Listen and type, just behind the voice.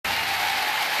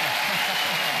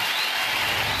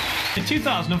In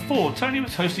 2004, Tony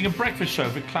was hosting a breakfast show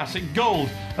for Classic Gold,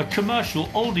 a commercial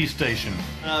oldie station.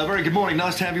 Very good morning.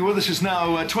 Nice to have you with us. It's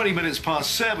now 20 minutes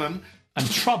past 7. And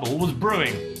trouble was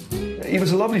brewing. It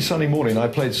was a lovely sunny morning. I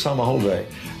played Summer Holiday,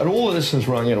 and all the listeners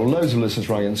rang in, or loads of listeners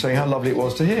rang in, saying how lovely it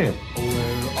was to hear.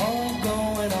 We're all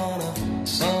going on a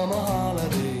summer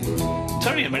holiday.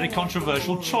 Tony had made a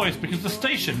controversial choice because the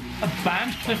station had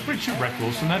banned Cliff Richard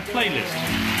records from their playlist.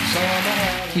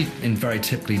 He, in very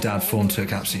typically dad form,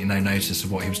 took absolutely no notice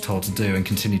of what he was told to do and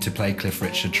continued to play Cliff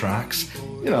Richard tracks.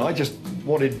 You know, I just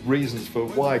wanted reasons for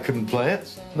why I couldn't play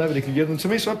it. Nobody could give them to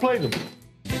me, so I played them.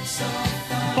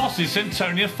 Bosses sent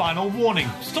Tony a final warning.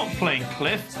 Stop playing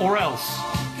Cliff or else.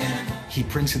 He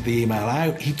printed the email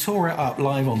out, he tore it up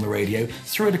live on the radio,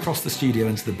 threw it across the studio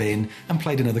into the bin and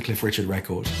played another Cliff Richard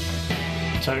record.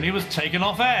 Tony was taken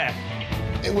off air.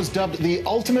 It was dubbed the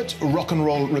ultimate rock and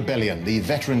roll rebellion. The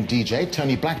veteran DJ,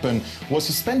 Tony Blackburn, was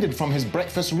suspended from his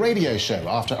breakfast radio show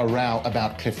after a row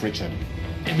about Cliff Richard.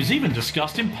 It was even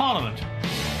discussed in Parliament.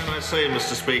 Can I say,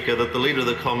 Mr. Speaker, that the Leader of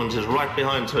the Commons is right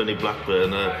behind Tony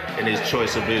Blackburn in his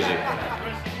choice of music?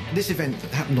 This event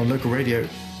that happened on local radio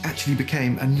actually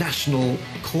became a national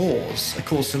cause, a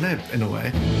cause célèbre in a way.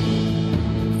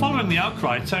 Following the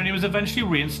outcry, Tony was eventually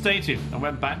reinstated and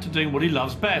went back to doing what he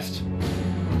loves best.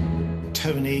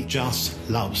 Tony just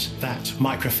loves that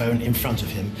microphone in front of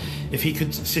him. If he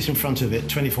could sit in front of it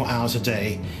 24 hours a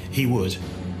day, he would.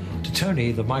 To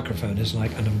Tony, the microphone is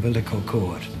like an umbilical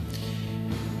cord.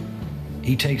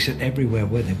 He takes it everywhere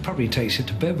with him, probably takes it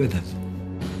to bed with him.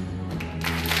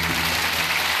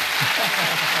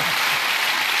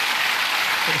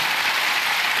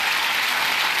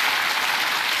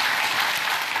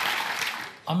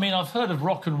 I mean, I've heard of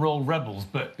rock and roll rebels,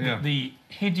 but the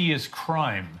hideous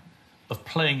crime of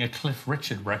playing a Cliff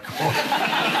Richard record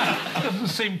doesn't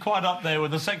seem quite up there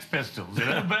with the Sex Pistols, you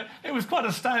know? But it was quite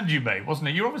a stand you made, wasn't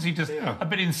it? You're obviously just a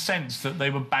bit incensed that they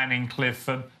were banning Cliff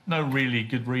for no really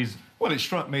good reason. Well, it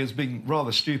struck me as being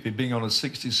rather stupid being on a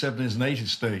 60s, 70s and 80s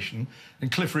station, and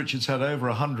Cliff Richard's had over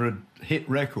 100 hit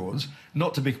records,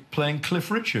 not to be playing Cliff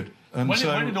Richard. And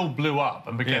when it all blew up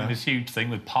and became this huge thing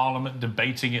with Parliament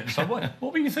debating it and so on,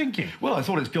 what were you thinking? Well, I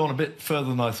thought it's gone a bit further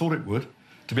than I thought it would,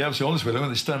 to be absolutely honest with you, when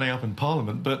they're standing up in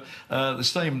Parliament. But at the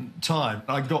same time,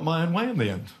 I got my own way in the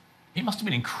end. He must have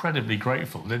been incredibly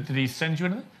grateful. Did he send you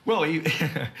anything? Well,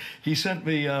 he sent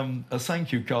me a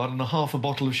thank you card and half a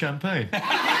bottle of champagne.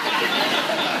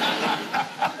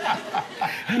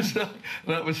 So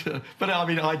that was... but, I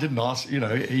mean, I didn't ask, you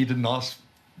know, he didn't ask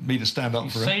me to stand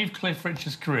up for him. He saved Cliff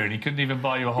Richard's career and he couldn't even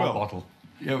buy you a whole bottle.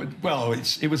 Yeah, well,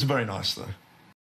 it was very nice, though.